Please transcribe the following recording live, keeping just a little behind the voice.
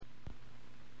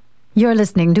You're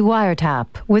listening to Wiretap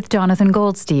with Jonathan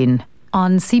Goldstein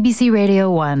on CBC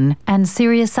Radio 1 and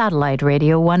Sirius Satellite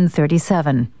Radio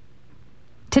 137.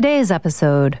 Today's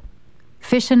episode,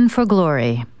 Fishin' for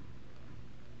Glory.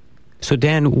 So,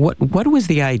 Dan, what was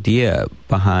the idea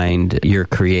behind your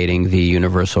creating the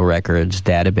Universal Records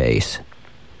database?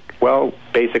 Well,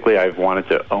 basically, I've wanted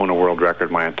to own a world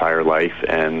record my entire life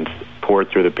and poured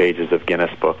through the pages of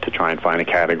Guinness Book to try and find a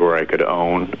category I could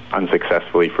own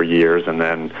unsuccessfully for years, and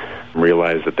then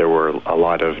realized that there were a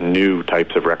lot of new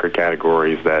types of record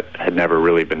categories that had never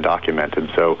really been documented,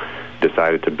 so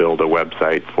decided to build a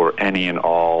website for any and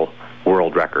all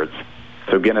world records.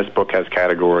 So Guinness Book has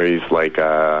categories like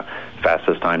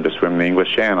fastest time to swim the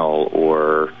English Channel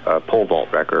or a pole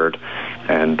vault record,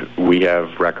 and we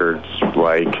have records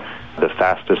like the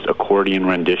fastest accordion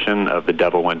rendition of The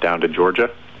Devil Went Down to Georgia,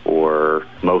 or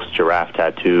most giraffe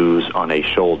tattoos on a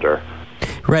shoulder.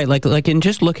 Right, like in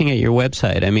just looking at your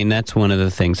website, I mean, that's one of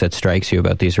the things that strikes you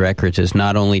about these records is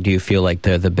not only do you feel like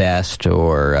they're the best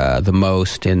or the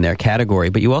most in their category,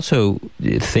 but you also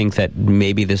think that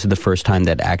maybe this is the first time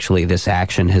that actually this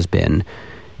action has been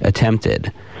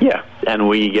attempted. Yeah, and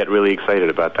we get really excited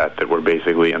about that we're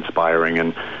basically inspiring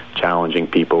and challenging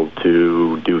people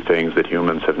to do things that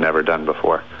humans have never done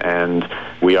before. And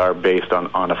we are based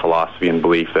on a philosophy and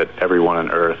belief that everyone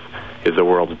on Earth is the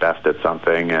world's best at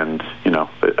something, and, you know,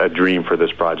 a dream for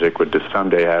this project would to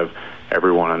someday have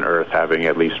everyone on Earth having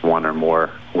at least one or more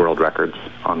world records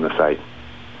on the site.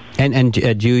 And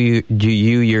do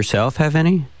you yourself have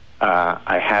any?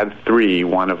 I had 3,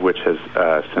 one of which has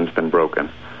since been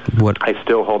broken. What? I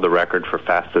still hold the record for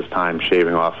fastest time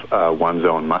shaving off one's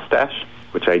own mustache,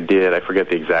 which I did. I forget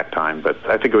the exact time, but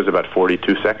I think it was about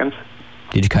 42 seconds.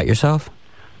 Did you cut yourself?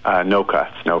 No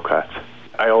cuts.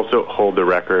 I also hold the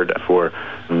record for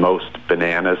most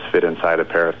bananas fit inside a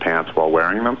pair of pants while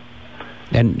wearing them.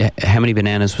 And how many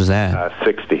bananas was that?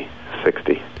 60.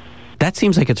 That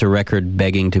seems like it's a record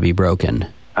begging to be broken.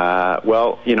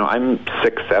 Well, you know, I'm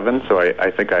 6'7", so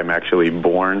I think I'm actually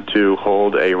born to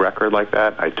hold a record like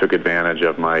that. I took advantage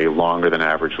of my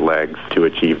longer-than-average legs to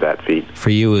achieve that feat. For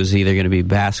you, it was either going to be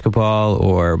basketball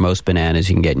or most bananas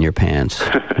you can get in your pants.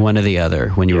 One or the other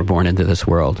when you were born into this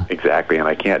world. Exactly, and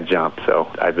I can't jump,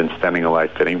 so I've been spending a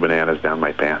life fitting bananas down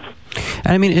my pants.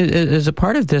 And I mean, as a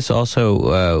part of this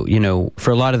also, you know,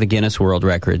 for a lot of the Guinness World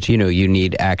Records, you know, you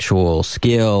need actual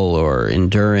skill or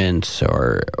endurance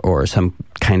or some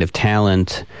kind of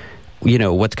talent. You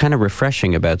know, what's kind of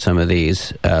refreshing about some of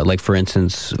these, like, for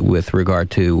instance, with regard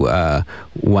to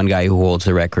one guy who holds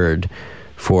the record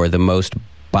for the most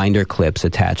binder clips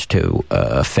attached to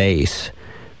a face,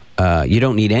 you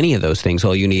don't need any of those things.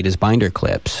 All you need is binder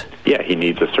clips. Yeah, he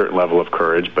needs a certain level of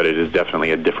courage, but it is definitely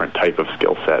a different type of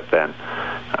skill set than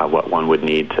what one would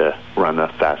need to run the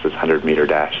fastest 100-meter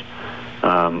dash.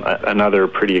 Another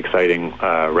pretty exciting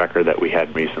record that we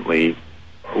had recently,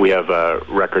 we have a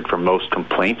record for most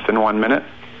complaints in 1 minute.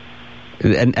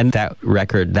 And that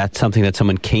record, that's something that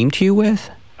someone came to you with?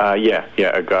 Yeah,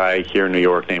 a guy here in New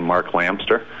York named Mark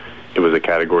Lamster. It was a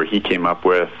category he came up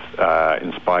with,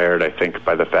 inspired, I think,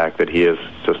 by the fact that he is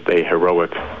just a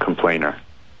heroic complainer.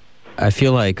 I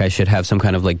feel like I should have some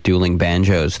kind of like dueling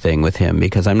banjos thing with him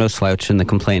because I'm no slouch in the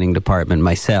complaining department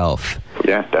myself.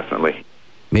 Yeah, definitely.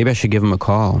 Maybe I should give him a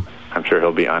call. I'm sure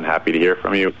he'll be unhappy to hear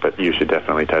from you, but you should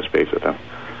definitely touch base with him.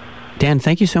 Dan,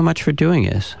 thank you so much for doing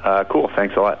this. Cool,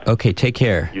 thanks a lot. Okay, take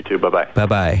care. You too, bye-bye.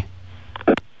 Bye-bye.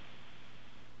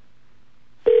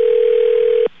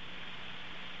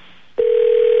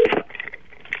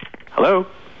 Hello?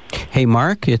 Hey,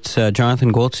 Mark, it's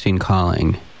Jonathan Goldstein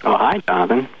calling. Oh, hi,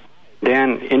 Jonathan.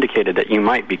 Dan indicated that you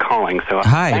might be calling, so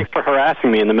Hi. Thanks for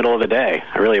harassing me in the middle of the day.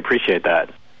 I really appreciate that.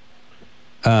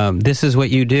 This is what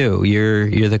you do.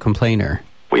 You're the complainer.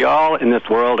 We all in this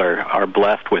world are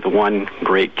blessed with one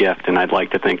great gift, and I'd like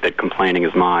to think that complaining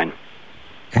is mine.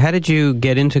 How did you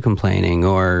get into complaining,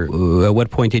 or at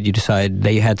what point did you decide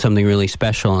that you had something really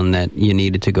special and that you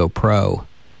needed to go pro?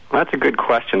 Well, that's a good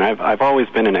question. I've always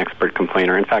been an expert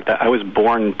complainer. In fact, I was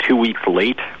born 2 weeks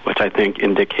late, which I think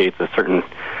indicates a certain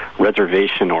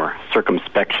reservation or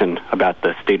circumspection about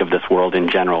the state of this world in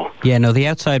general. Yeah, no, the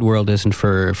outside world isn't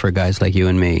for guys like you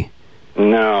and me.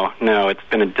 No, it's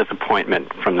been a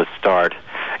disappointment from the start.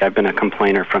 I've been a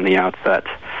complainer from the outset,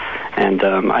 and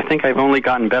I think I've only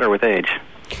gotten better with age,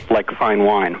 like fine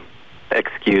wine.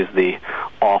 Excuse the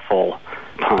awful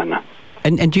pun.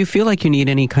 And do you feel like you need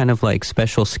any kind of like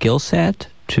special skill set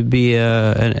to be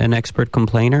an expert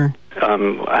complainer?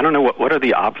 I don't know, what are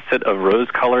the opposite of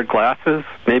rose-colored glasses?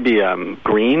 Maybe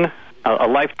green? A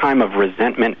lifetime of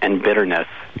resentment and bitterness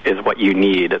is what you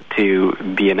need to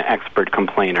be an expert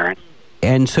complainer.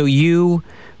 And so you,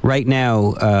 right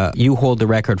now, you hold the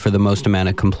record for the most amount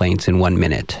of complaints in 1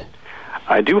 minute.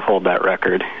 I do hold that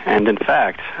record, and in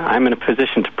fact, I'm in a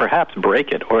position to perhaps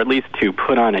break it, or at least to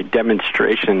put on a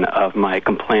demonstration of my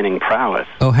complaining prowess.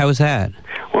 Oh, how was that?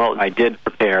 Well, I did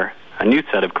prepare a new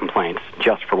set of complaints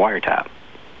just for Wiretap.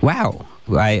 Wow.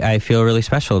 I feel really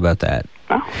special about that.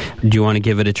 Oh. Do you want to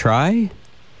give it a try?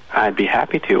 I'd be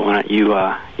happy to. Why don't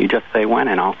you just say when,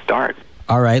 and I'll start.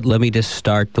 All right, let me just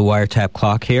start the Wiretap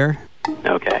clock here.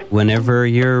 Okay. Whenever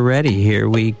you're ready, here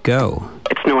we go.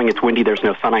 It's snowing, it's windy, there's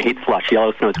no sun, I hate slush,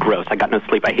 yellow snow is gross, I got no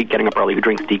sleep, I hate getting up early, who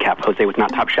drinks decaf, Jose was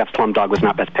not Top Chef, Slumdog was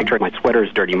not Best Picture, my sweater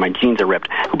is dirty, my jeans are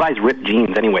ripped, who buys ripped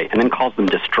jeans anyway, and then calls them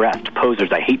distressed,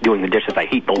 posers, I hate doing the dishes, I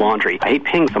hate the laundry, I hate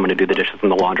paying someone to do the dishes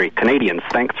and the laundry, Canadians,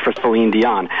 thanks for Celine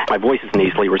Dion, my voice is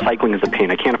nasally, recycling is a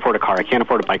pain, I can't afford a car, I can't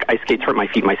afford a bike, ice skates hurt my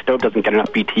feet, my stove doesn't get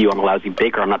enough BTU, I'm a lousy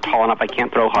baker, I'm not tall enough, I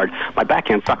can't throw hard, my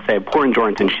backhand sucks, I have poor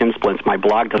endurance and shin splints, my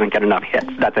blog doesn't get enough hits,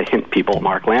 that's a hint, people,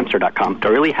 marklamster.com, do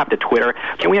I really have to Twitter,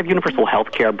 can we have universal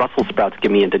health care, Brussels sprouts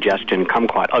give me indigestion,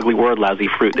 kumquat, ugly word, lousy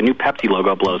fruit, the new Pepsi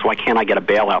logo blows, why can't I get a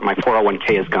bailout, my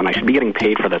 401k is gone, I should be getting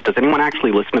paid for this, does anyone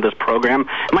actually listen to this program,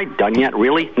 am I done yet,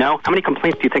 really, no, how many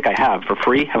complaints do you think I have, for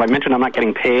free, have I mentioned I'm not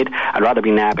getting paid, I'd rather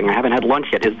be napping, I haven't had lunch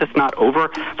yet, is this not over,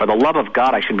 for the love of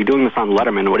God, I should be doing this on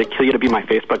Letterman, would it kill you to be my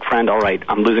Facebook friend, alright,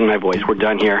 I'm losing my voice, we're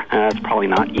done here, it's probably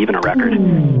not even a record.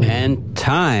 And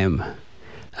time.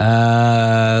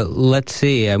 Let's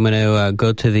see. I'm going to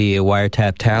go to the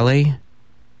Wiretap tally.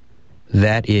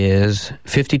 That is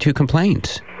 52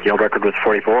 complaints. The old record was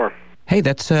 44. Hey,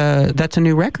 that's a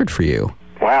new record for you.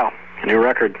 Wow, a new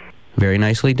record. Very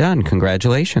nicely done.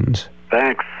 Congratulations.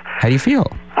 Thanks. How do you feel?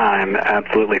 I'm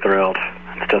absolutely thrilled.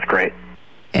 It's just great.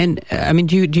 And, I mean,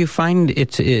 do you find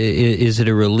is it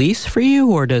a release for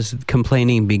you, or does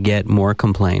complaining beget more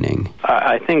complaining?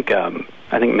 I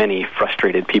think many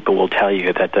frustrated people will tell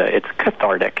you that it's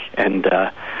cathartic, and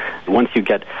once you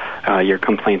get your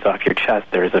complaints off your chest,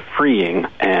 there's a freeing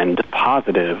and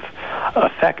positive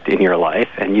effect in your life,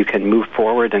 and you can move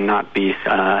forward and not be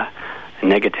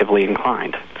negatively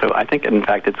inclined. So I think, in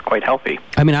fact, it's quite healthy.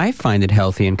 I mean, I find it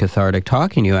healthy and cathartic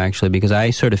talking to you, actually, because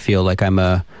I sort of feel like I'm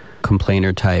a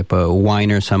complainer type, a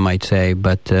whiner, some might say,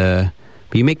 but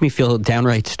you make me feel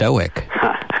downright stoic.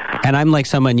 And I'm like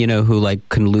someone, who like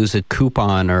can lose a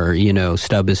coupon or,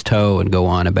 stub his toe and go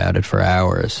on about it for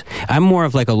hours. I'm more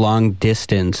of like a long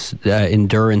distance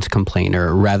endurance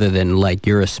complainer rather than like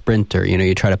you're a sprinter.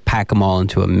 You try to pack them all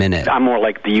into a minute. I'm more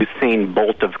like the Usain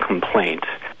Bolt of complaint.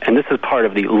 And this is part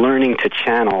of the learning to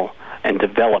channel and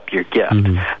develop your gift.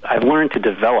 Mm-hmm. I've learned to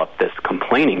develop this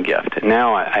complaining gift, and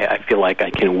now I feel like I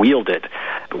can wield it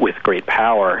with great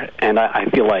power, and I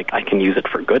feel like I can use it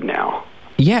for good now.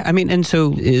 Yeah, I mean, and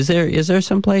so is there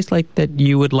some place like that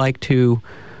you would like to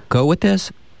go with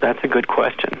this? That's a good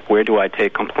question. Where do I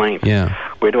take complaint? Yeah.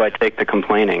 Where do I take the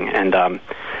complaining? And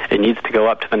it needs to go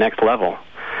up to the next level.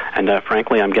 And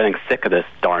frankly, I'm getting sick of this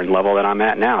darn level that I'm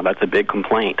at now. That's a big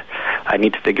complaint. I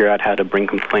need to figure out how to bring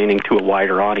complaining to a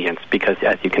wider audience because,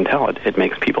 as you can tell, it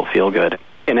makes people feel good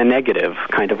in a negative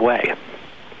kind of way.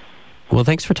 Well,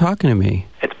 thanks for talking to me.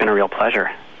 It's been a real pleasure.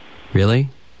 Really?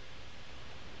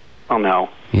 Oh, no.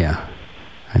 Yeah,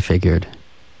 I figured.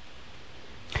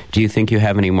 Do you think you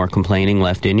have any more complaining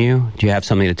left in you? Do you have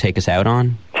something to take us out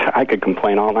on? I could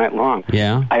complain all night long.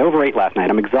 Yeah? I overate last night.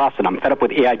 I'm exhausted. I'm fed up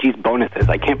with AIG's bonuses.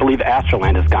 I can't believe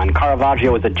Astroland is gone.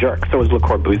 Caravaggio is a jerk. So is Le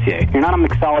Corbusier. You're not a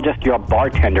mixologist. You're a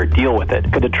bartender. Deal with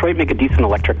it. Could Detroit make a decent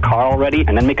electric car already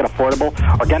and then make it affordable?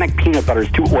 Organic peanut butter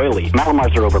is too oily.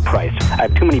 Malamars are overpriced. I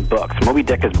have too many books. Moby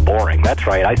Dick is boring. That's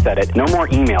right. I said it. No more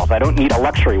emails. I don't need a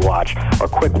luxury watch or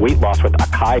quick weight loss with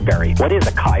acai berry. What is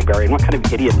acai berry and what kind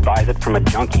of idiot buys it from a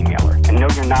junk emailer? And no,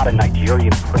 you're not a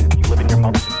Nigerian prince. You live in your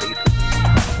mother's basement.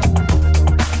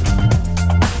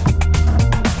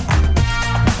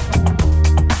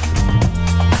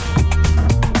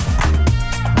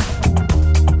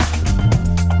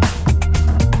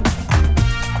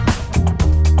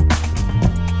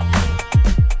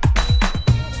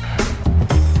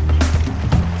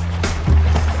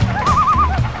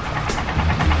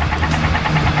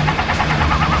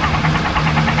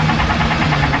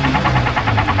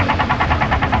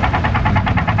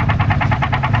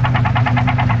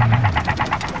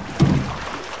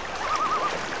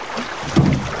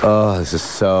 Oh, this is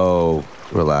so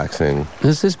relaxing.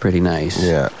 This is pretty nice.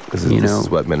 Yeah, this is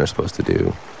what men are supposed to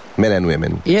do. Men and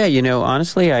women. Yeah,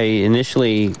 honestly, I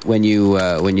initially, when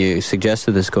you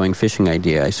suggested this going fishing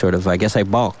idea, I guess I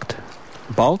balked.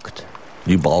 Balked?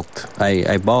 You balked?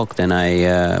 I balked, and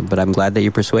but I'm glad that you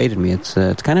persuaded me. It's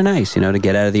kind of nice, to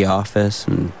get out of the office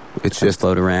and it's just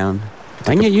float around.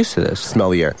 I can get used to this. Smell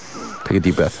the air. Take a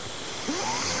deep breath.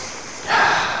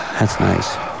 That's nice.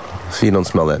 So you don't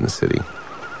smell that in the city.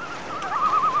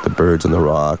 The birds on the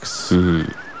rocks.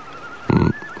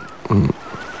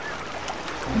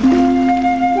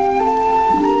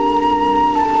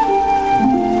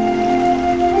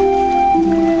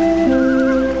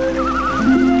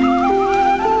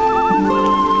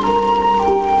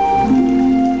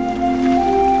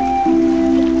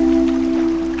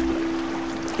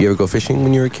 You ever go fishing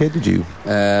when you were a kid? Did you?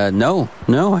 No,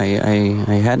 I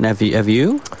hadn't. Have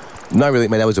you? Not really.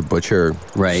 My dad was a butcher.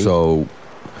 Right. So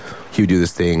he would do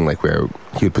this thing like where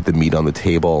he would put the meat on the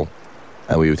table,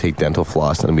 and we would take dental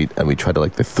floss and we try to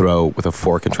like to throw with a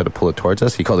fork and try to pull it towards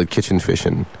us. He called it kitchen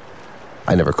fishing.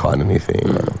 I never caught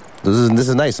anything. This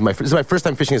is nice. This is my first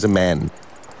time fishing as a man.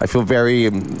 I feel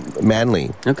very manly.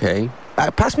 Okay.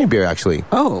 Pass me a beer, actually.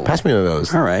 Oh. Pass me one of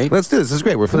those. All right. Let's do this. This is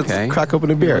great. Let's crack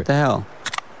open a beer. What the hell?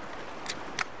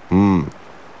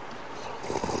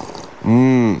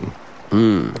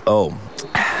 Oh.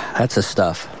 That's the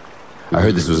stuff. I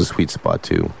heard this was a sweet spot,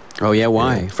 too. Oh, yeah?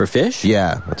 Why? For fish?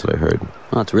 Yeah, that's what I heard.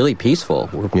 Well, it's really peaceful.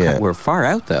 We're far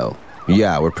out, though.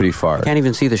 Yeah, we're pretty far. Can't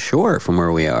even see the shore from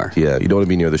where we are. Yeah, you don't want to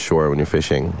be near the shore when you're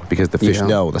fishing because the fish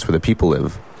know that's where the people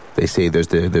live. They say there's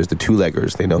the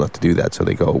two-leggers. They know not to do that, so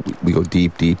we go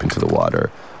deep into the water,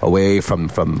 away from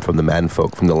the man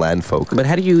folk, from the land folk. But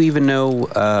how do you even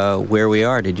know where we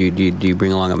are? Do you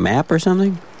bring along a map or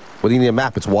something? What do you need a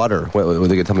map? It's water. They're going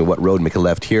to tell me what road, make a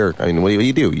left here. I mean, what do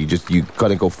you do? You got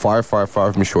to go far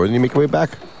from shore, then you make your way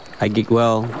back. Yeah.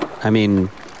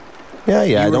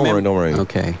 Don't worry.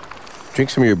 Okay.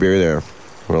 Drink some of your beer there.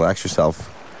 Relax yourself.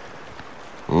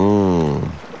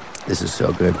 This is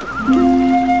so good.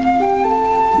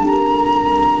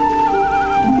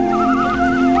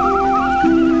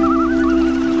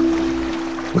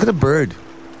 Look at the bird.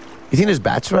 You think there's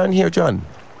bats around here, John?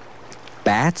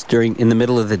 Bats in the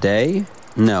middle of the day?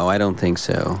 No, I don't think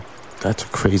so. That's a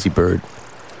crazy bird.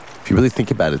 If you really think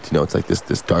about it, it's like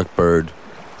this dark bird.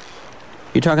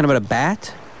 You're talking about a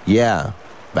bat? Yeah,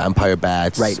 vampire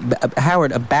bats. Right.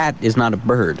 Howard, a bat is not a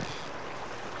bird.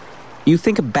 You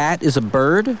think a bat is a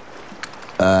bird?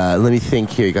 Let me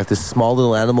think here. You got this small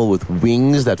little animal with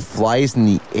wings that flies in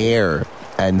the air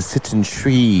and sits in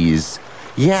trees.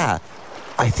 Yeah,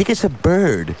 I think it's a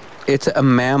bird. It's a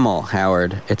mammal,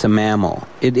 Howard. It's a mammal.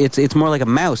 It's more like a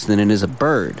mouse than it is a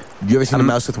bird. You ever seen a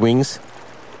mouse with wings?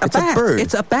 It's a bird.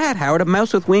 It's a bat, Howard. A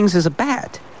mouse with wings is a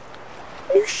bat.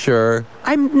 Are you sure?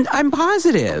 I'm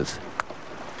positive.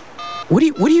 What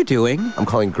are you doing? I'm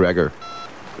calling Gregor.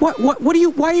 Why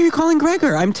are you calling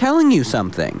Gregor? I'm telling you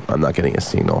something. I'm not getting a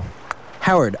signal.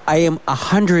 Howard, I am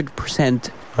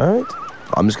 100%. All right.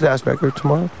 I'm just going to ask Gregor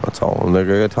tomorrow. That's all. And they're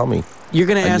going to tell me. You're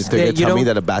going to ask they're going to tell me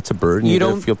that a bat's a bird, and you're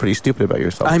going to feel pretty stupid about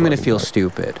yourself. I'm going to feel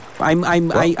stupid.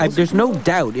 There's no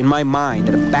doubt in my mind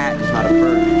that a bat is not a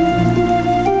bird.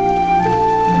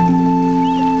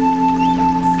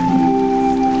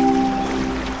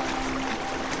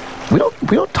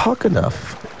 We don't talk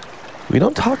enough.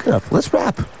 Let's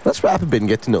rap a bit and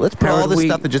get to know. Let's put all this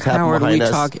stuff that just happened behind us.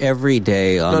 We talk every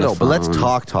day on the phone. But let's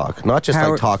talk. Not just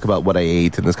like talk about what I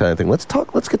ate and this kind of thing. Let's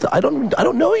talk. Let's get to. I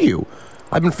don't know you.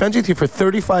 I've been friends with you for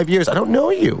 35 years. I don't know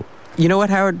you. You know what,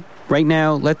 Howard? Right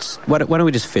now, why don't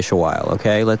we just fish a while,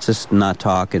 okay? Let's just not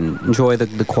talk and enjoy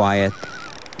the quiet,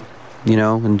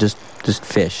 and just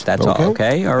fish. That's all,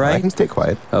 okay? All right? I can stay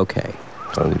quiet. Okay.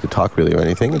 I don't need to talk really or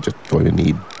anything. I just don't even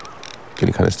need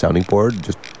any kind of sounding board.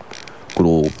 Just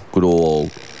good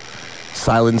old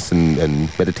silence and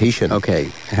meditation. Okay,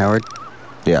 Howard?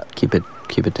 Yeah. Keep it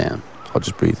down. I'll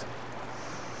just breathe.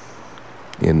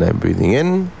 In, I'm breathing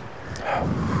in.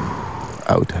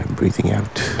 Out, I'm breathing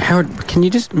out. Howard, can you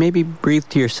just maybe breathe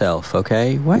to yourself,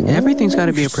 okay? What? Everything's got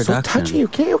to be a production. So touchy,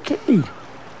 okay.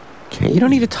 You don't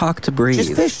need to talk to breathe.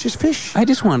 Just fish.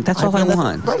 That's all I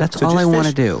want. Right. That's so all I want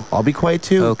to do. I'll be quiet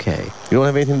too. Okay. You don't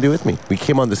have anything to do with me. We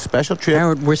came on this special trip.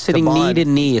 Howard, we're sitting knee to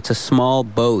knee. It's a small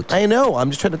boat. I know. I'm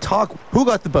just trying to talk. Who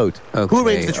got the boat? Okay. Who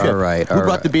arranged the trip? All right. Who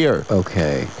brought the beer?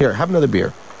 Okay. Here, have another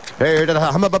beer. Howard,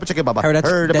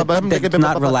 that's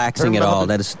not relaxing at all.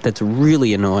 That's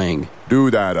really annoying.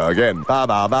 Do that again.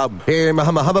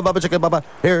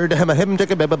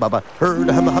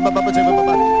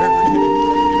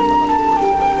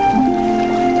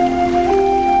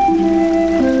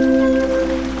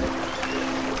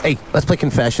 Hey, let's play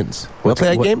Confessions. Want to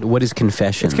play that game? What is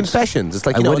Confessions? It's Confessions. It's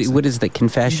like, what is the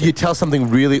confession? You tell something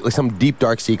really, like some deep,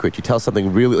 dark secret. You tell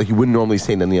something really, like you wouldn't normally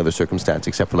say in any other circumstance,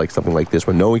 except for like something like this,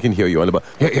 where no one can hear you.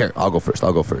 Here, I'll go first.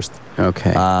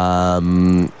 Okay.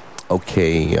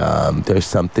 There's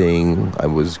something I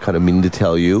was kind of meaning to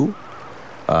tell you.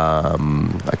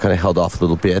 I kind of held off a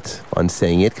little bit on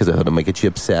saying it because I thought it might get you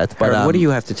upset. But Howard, what do you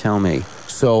have to tell me?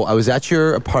 So I was at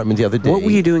your apartment the other day. What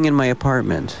were you doing in my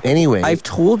apartment? Anyway. I've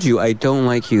told you I don't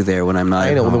like you there when I'm not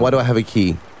I know. at home. Then why do I have a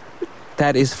key?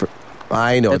 That is for...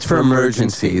 I know. That's it's for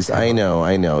emergencies. I know.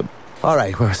 All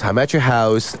right. Well, so I'm at your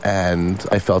house, and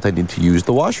I felt I need to use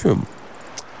the washroom.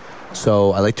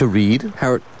 So I like to read.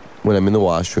 Howard... When I'm in the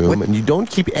washroom, and you don't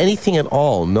keep anything at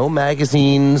all. No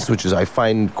magazines, which is I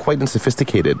find quite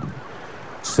unsophisticated.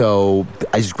 So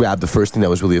I just grabbed the first thing that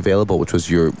was really available, which was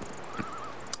your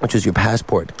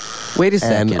passport. Wait a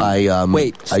second. And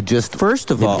I just first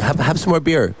of all, have some more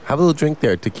beer. Have a little drink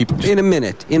there to keep. In a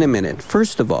minute.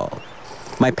 First of all,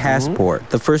 my passport.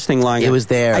 The first thing lying. It was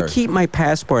there. I keep my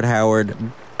passport, Howard,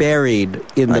 buried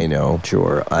in the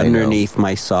drawer underneath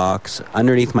my socks,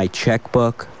 underneath my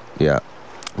checkbook. Yeah.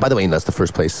 By the way, that's the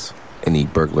first place any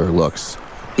burglar looks.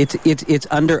 It's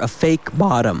under a fake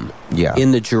bottom. Yeah.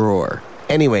 In the drawer.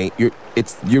 Anyway,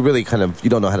 you're really kind of, you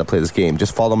don't know how to play this game.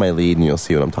 Just follow my lead and you'll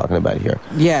see what I'm talking about here.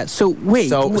 Yeah. So wait.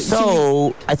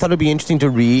 So I thought it'd be interesting to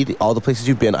read all the places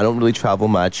you've been. I don't really travel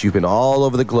much. You've been all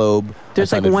over the globe.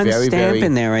 There's like one stamp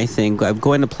in there, I think. I'm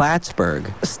going to Plattsburgh.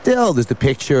 Still, there's the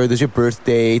picture. There's your birth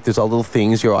date. There's all little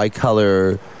things. Your eye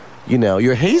color. You know,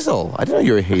 you're hazel. I didn't know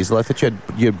you were hazel. I thought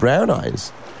you had brown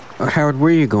eyes. Howard,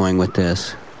 where are you going with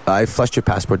this? I flushed your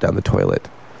passport down the toilet.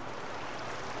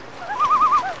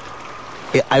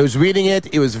 I was reading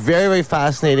it. It was very, very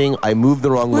fascinating. I moved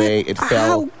the wrong way. It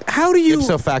fell. How do you...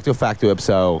 Ipso facto,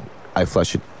 ipso. I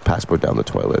flushed your passport down the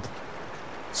toilet.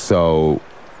 So,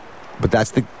 but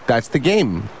that's the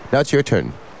game. Now it's your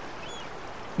turn.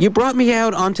 You brought me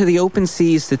out onto the open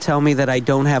seas to tell me that I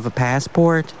don't have a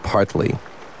passport? Partly.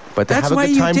 But to that's have a why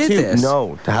good time you did too. this.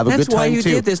 No, to have a good time too. That's why you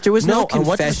did this. There was no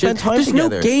confession. There's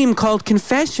together. No game called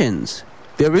Confessions.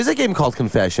 There is a game called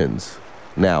Confessions.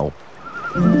 Now.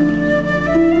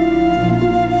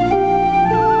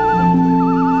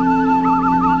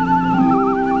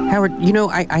 Howard, you know,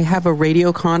 I have a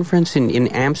radio conference in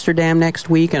Amsterdam next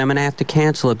week, and I'm going to have to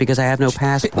cancel it because I have no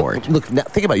passport. Look, now,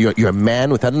 think about it. You're a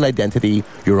man without an identity.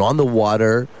 You're on the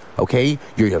water, okay?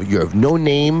 You're of no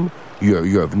name.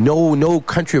 You're of no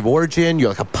country of origin. You're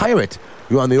like a pirate.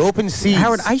 You're on the open seas.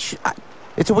 Howard,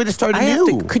 it's a way to start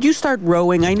anew. Could you start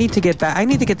rowing? I need to get back. I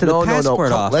need to get to the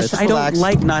passport office. I don't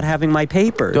like not having my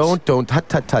papers. Don't.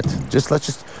 Tut. Let's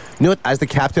just. You know what? As the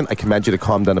captain, I command you to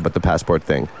calm down about the passport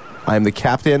thing. I am the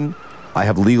captain. I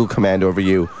have legal command over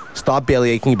you. Stop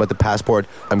belly aching about the passport.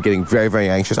 I'm getting very, very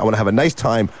anxious. I want to have a nice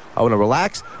time. I want to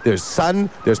relax. There's sun.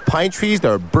 There's pine trees.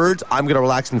 There are birds. I'm going to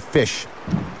relax and fish.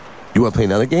 You want to play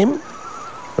another game?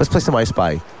 Let's play some I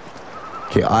Spy.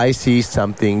 Okay, I see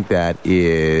something that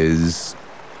is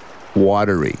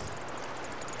watery.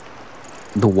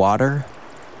 The water?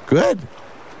 Good.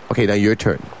 Okay, now your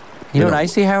turn. You know what I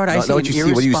see, Howard? I see what you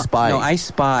see. What do you spy? No, I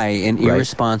spy an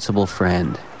irresponsible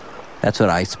friend. That's what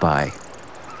I spy.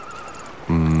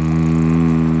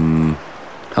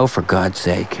 Oh, for God's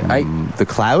sake. The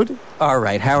Cloud? All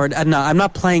right, Howard. No, I'm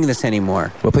not playing this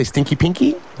anymore. We'll play Stinky Pinky?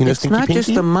 You know it's Stinky Pinky? It's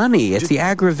not just the money. It's the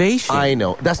aggravation. I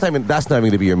know. That's not even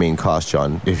going to be your main cost,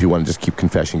 John, if you want to just keep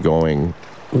confession going.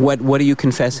 What are you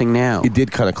confessing now? You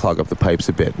did kind of clog up the pipes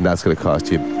a bit, and that's going to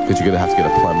cost you, because you're going to have to get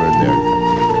a plumber in there.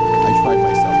 I tried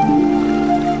myself.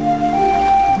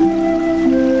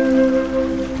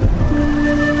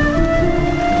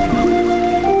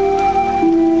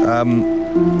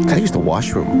 Gotta use the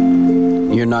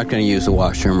washroom. You're not going to use the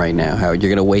washroom right now, Howard. You're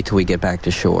going to wait till we get back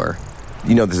to shore.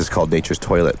 You know this is called nature's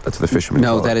toilet. That's what the fishermen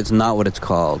call it. No, that is not what it's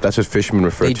called. That's what fishermen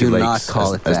refer to lakes. They do not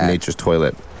call it that. As nature's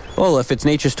toilet. Well, if it's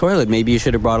nature's toilet, maybe you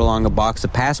should have brought along a box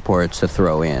of passports to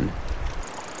throw in.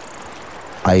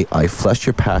 I flushed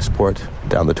your passport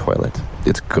down the toilet.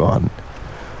 It's gone.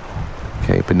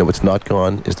 Okay, but no, what's not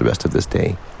gone is the rest of this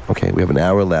day. Okay, we have an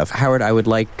hour left. Howard, I would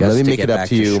like us to get back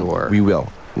to shore. We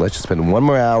will. Let's just spend one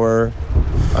more hour.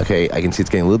 Okay, I can see it's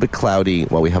getting a little bit cloudy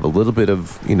while we have a little bit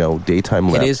of, daytime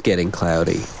left. It is getting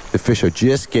cloudy. The fish are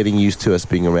just getting used to us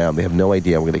being around. They have no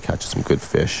idea we're going to catch some good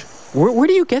fish. Where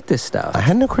do you get this stuff? I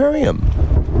had an aquarium.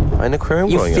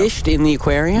 You fished in the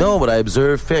aquarium? No, but I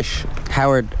observed fish.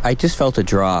 Howard, I just felt a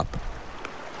drop.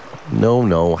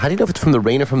 No. How do you know if it's from the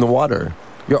rain or from the water?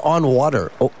 You're on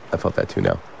water. Oh, I felt that too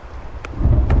now.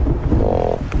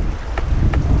 Oh.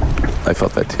 I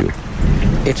felt that too.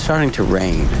 It's starting to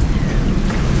rain.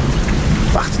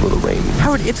 It's a little rain.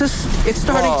 Howard, it's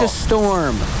starting to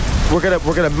storm. We're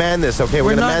gonna man this, okay?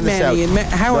 We're gonna man this out.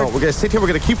 Howard, no, we're gonna sit here. We're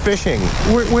gonna keep fishing.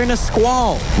 We're in a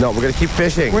squall. No, we're gonna keep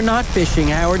fishing. We're not fishing,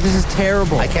 Howard. This is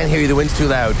terrible. I can't hear you. The wind's too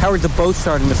loud. Howard, the boat's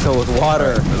starting to fill with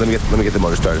water. Right, let me get the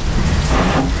motor started.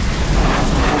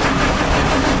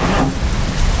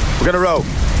 We gotta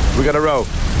row.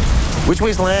 Which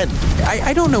way's land?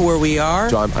 I don't know where we are.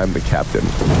 John, I'm the captain.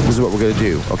 This is what we're gonna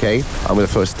do, okay? I'm gonna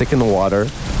throw a stick in the water,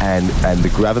 and the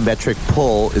gravimetric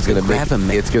pull is gonna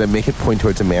make it point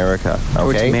towards America. Okay?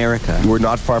 Towards America. We're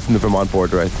not far from the Vermont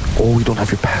border. Oh, you don't have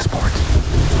your passport.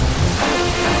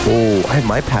 Oh, I have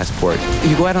my passport.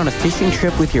 You go out on a fishing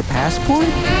trip with your passport?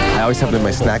 I always have it in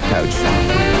my snack pouch.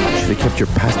 You should have kept your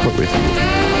passport with you.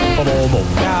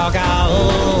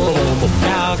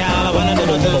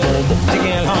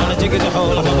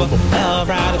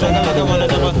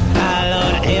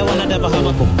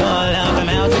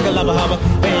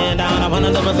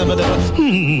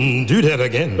 Do that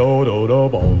again.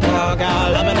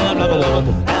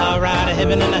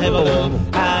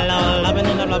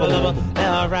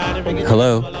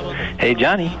 Hello. Hey,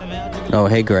 Johnny. Oh,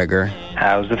 hey, Gregor.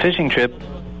 How's the fishing trip?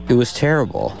 It was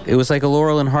terrible. It was like a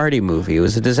Laurel and Hardy movie. It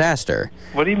was a disaster.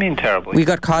 What do you mean terribly? We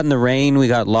got caught in the rain. We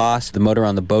got lost. The motor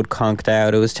on the boat conked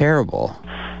out. It was terrible.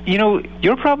 You know,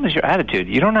 your problem is your attitude.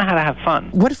 You don't know how to have fun.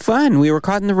 What fun? We were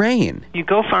caught in the rain. You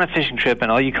go on a fishing trip, and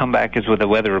all you come back is with a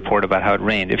weather report about how it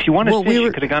rained. If you wanted to fish,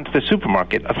 you could have gone to the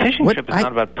supermarket. A fishing trip is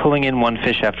not about pulling in one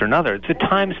fish after another. It's the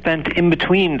time spent in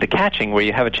between the catching where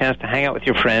you have a chance to hang out with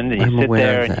your friend, and you sit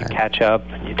there, and you catch up,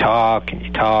 and you talk, and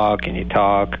you talk, and you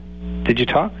talk. Did you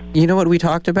talk? You know what we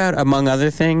talked about? Among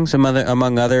other things,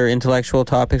 among other intellectual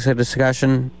topics of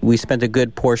discussion, we spent a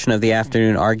good portion of the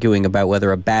afternoon arguing about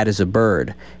whether a bat is a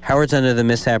bird. Howard's under the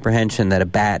misapprehension that a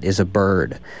bat is a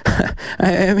bird.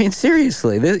 I mean,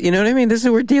 seriously, you know what I mean? This is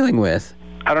what we're dealing with.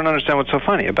 I don't understand what's so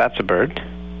funny. A bat's a bird.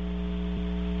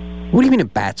 What do you mean a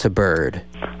bat's a bird?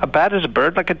 A bat is a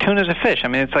bird, like a tune is a fish. I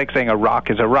mean, it's like saying a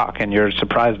rock is a rock, and you're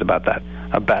surprised about that.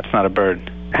 A bat's not a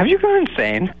bird. Have you gone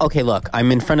insane? Okay, look, I'm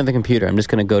in front of the computer. I'm just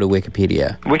going to go to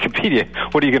Wikipedia. Wikipedia?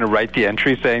 What, are you going to write the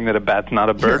entry saying that a bat's not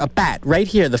a bird? Here, a bat, right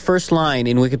here, the first line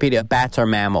in Wikipedia, bats are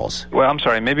mammals. Well, I'm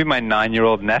sorry, maybe my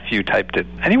 9-year-old nephew typed it.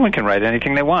 Anyone can write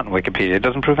anything they want in Wikipedia. It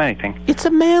doesn't prove anything. It's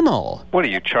a mammal. What are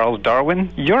you, Charles Darwin?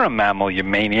 You're a mammal, you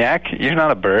maniac. You're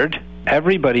not a bird.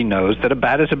 Everybody knows that a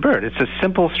bat is a bird. It's a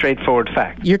simple, straightforward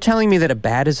fact. You're telling me that a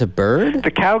bat is a bird? The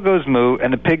cow goes moo,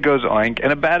 and the pig goes oink,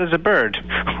 and a bat is a bird.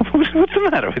 What's the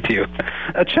matter with you?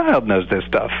 A child knows this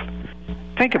stuff.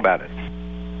 Think about it.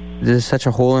 There's such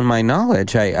a hole in my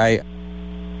knowledge. I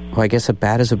guess a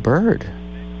bat is a bird.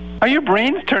 Are your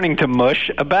brains turning to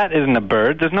mush? A bat isn't a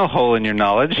bird. There's no hole in your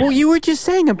knowledge. Well, you were just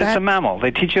saying a bat... It's a mammal.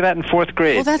 They teach you that in 4th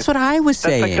grade. Well, that's what I was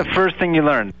saying. That's like the first thing you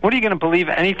learn. What, are you going to believe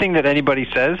anything that anybody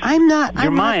says? I'm not...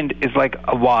 Your mind is like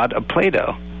a wad of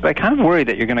Play-Doh. But I kind of worry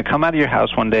that you're going to come out of your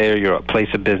house one day or your place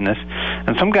of business,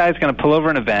 and some guy's going to pull over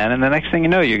in a van, and the next thing you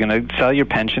know, you're going to sell your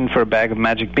pension for a bag of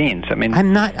magic beans. I mean...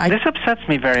 I'm not... This upsets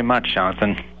me very much,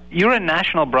 Jonathan. You're a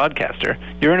national broadcaster.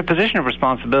 You're in a position of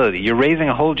responsibility. You're raising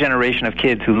a whole generation of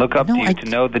kids who look up to you to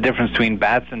know the difference between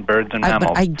bats and birds and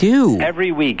mammals. But I do.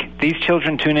 Every week, these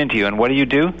children tune into you, and what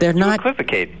do? They're not... You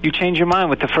equivocate. You change your mind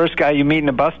with the first guy you meet in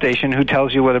a bus station who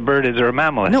tells you what a bird is or a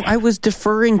mammal is. No, I was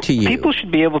deferring to you. People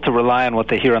should be able to rely on what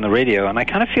they hear on the radio, and I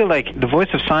kind of feel like the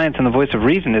voice of science and the voice of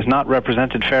reason is not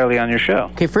represented fairly on your show.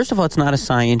 Okay, first of all, it's not a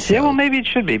science show. Yeah, well, maybe it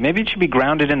should be. Maybe it should be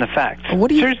grounded in the facts.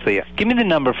 Seriously, give me the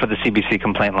number for the CBC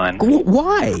complaint line.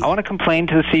 Why? I want to complain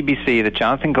to the CBC that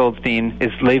Jonathan Goldstein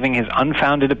is leaving his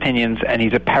unfounded opinions, and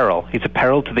he's a peril. He's a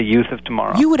peril to the youth of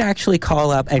tomorrow. You would actually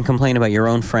call up and complain about your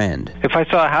own friend. If I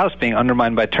saw a house being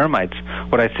undermined by termites,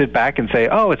 would I sit back and say,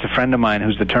 oh, it's a friend of mine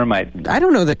who's the termite? I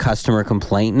don't know the customer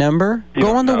complaint number.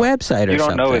 Go on the website or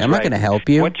something. I'm not going to help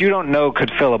you. What you don't know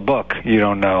could fill a book. You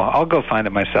don't know. I'll go find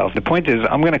it myself. The point is,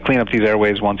 I'm going to clean up these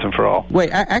airways once and for all. Wait,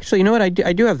 actually, you know what? I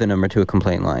do have the number to a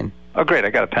complaint line. Oh, great. I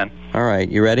got a pen. All right.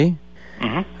 You ready?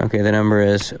 Mm-hmm. Okay, the number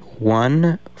is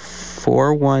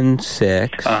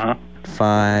 1416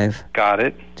 5. Got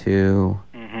it. 2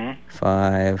 mm-hmm.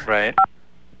 5. Right.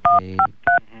 8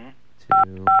 mm-hmm.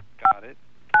 2. Got it.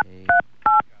 8.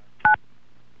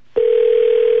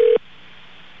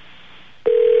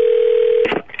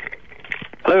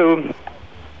 Hello.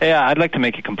 Yeah, I'd like to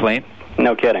make a complaint.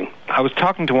 No kidding. I was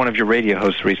talking to one of your radio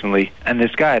hosts recently, and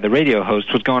this guy, the radio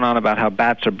host, was going on about how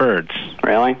bats are birds.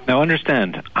 Really? Now,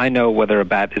 understand, I know whether a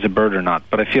bat is a bird or not,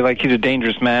 but I feel like he's a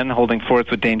dangerous man holding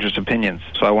forth with dangerous opinions,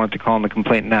 so I wanted to call him the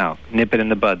complaint now. Nip it in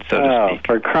the bud, so to speak.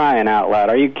 For crying out loud.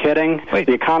 Are you kidding? Wait.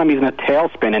 The economy's in a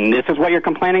tailspin, and this is what you're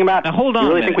complaining about? Now, hold on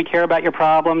You really a think minute. we care about your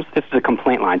problems? This is a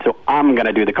complaint line, so I'm going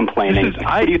to do the complaining.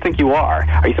 Who do you think you are?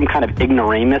 Are you some kind of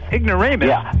ignoramus? Ignoramus?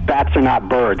 Yeah, bats are not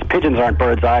birds. Pigeons aren't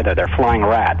birds either. They're flying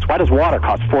rats. Why does water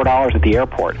cost $4 at the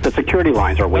airport? The security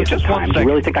lines are a waste of time. Do you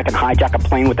really think I can hijack a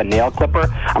plane with a nail clipper?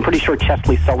 paper, I'm pretty sure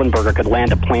Chesley Sullenberger could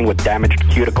land a plane with damaged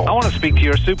cuticles. I want to speak to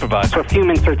your supervisor. Perfume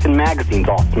inserts in magazines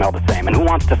all smell the same, and who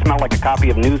wants to smell like a copy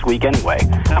of Newsweek anyway?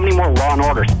 How many more Law and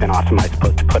Order spin-offs am I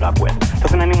supposed to put up with?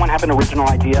 Doesn't anyone have an original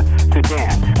idea? So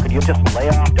Dan, could you just lay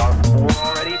off Darfur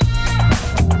already?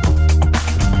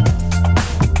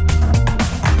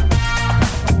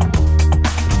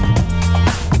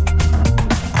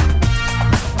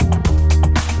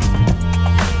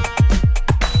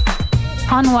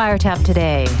 On Wiretap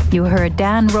today, you heard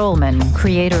Dan Rollman,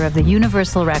 creator of the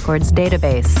Universal Records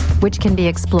database, which can be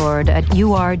explored at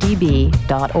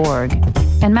urdb.org.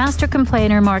 And master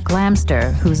complainer Mark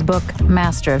Lamster, whose book,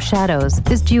 Master of Shadows,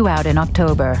 is due out in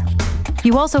October.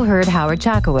 You also heard Howard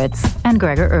Chakowitz and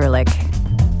Gregor Ehrlich.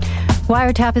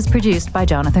 Wiretap is produced by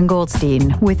Jonathan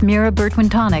Goldstein, with Mira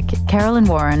Bertwin-Tonick, Carolyn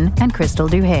Warren, and Crystal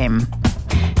Duhame.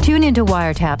 Tune into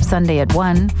Wiretap Sunday at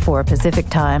 1, 4 Pacific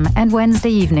Time, and Wednesday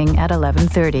evening at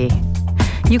 11:30.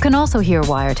 You can also hear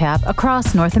Wiretap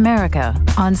across North America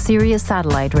on Sirius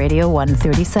Satellite Radio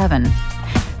 137.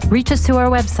 Reach us to our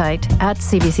website at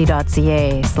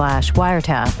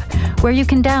cbc.ca/wiretap, where you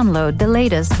can download the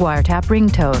latest Wiretap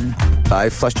ringtone. I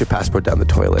flushed your passport down the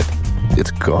toilet. It's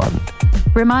gone.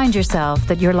 Remind yourself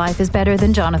that your life is better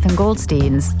than Jonathan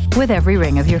Goldstein's with every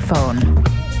ring of your phone.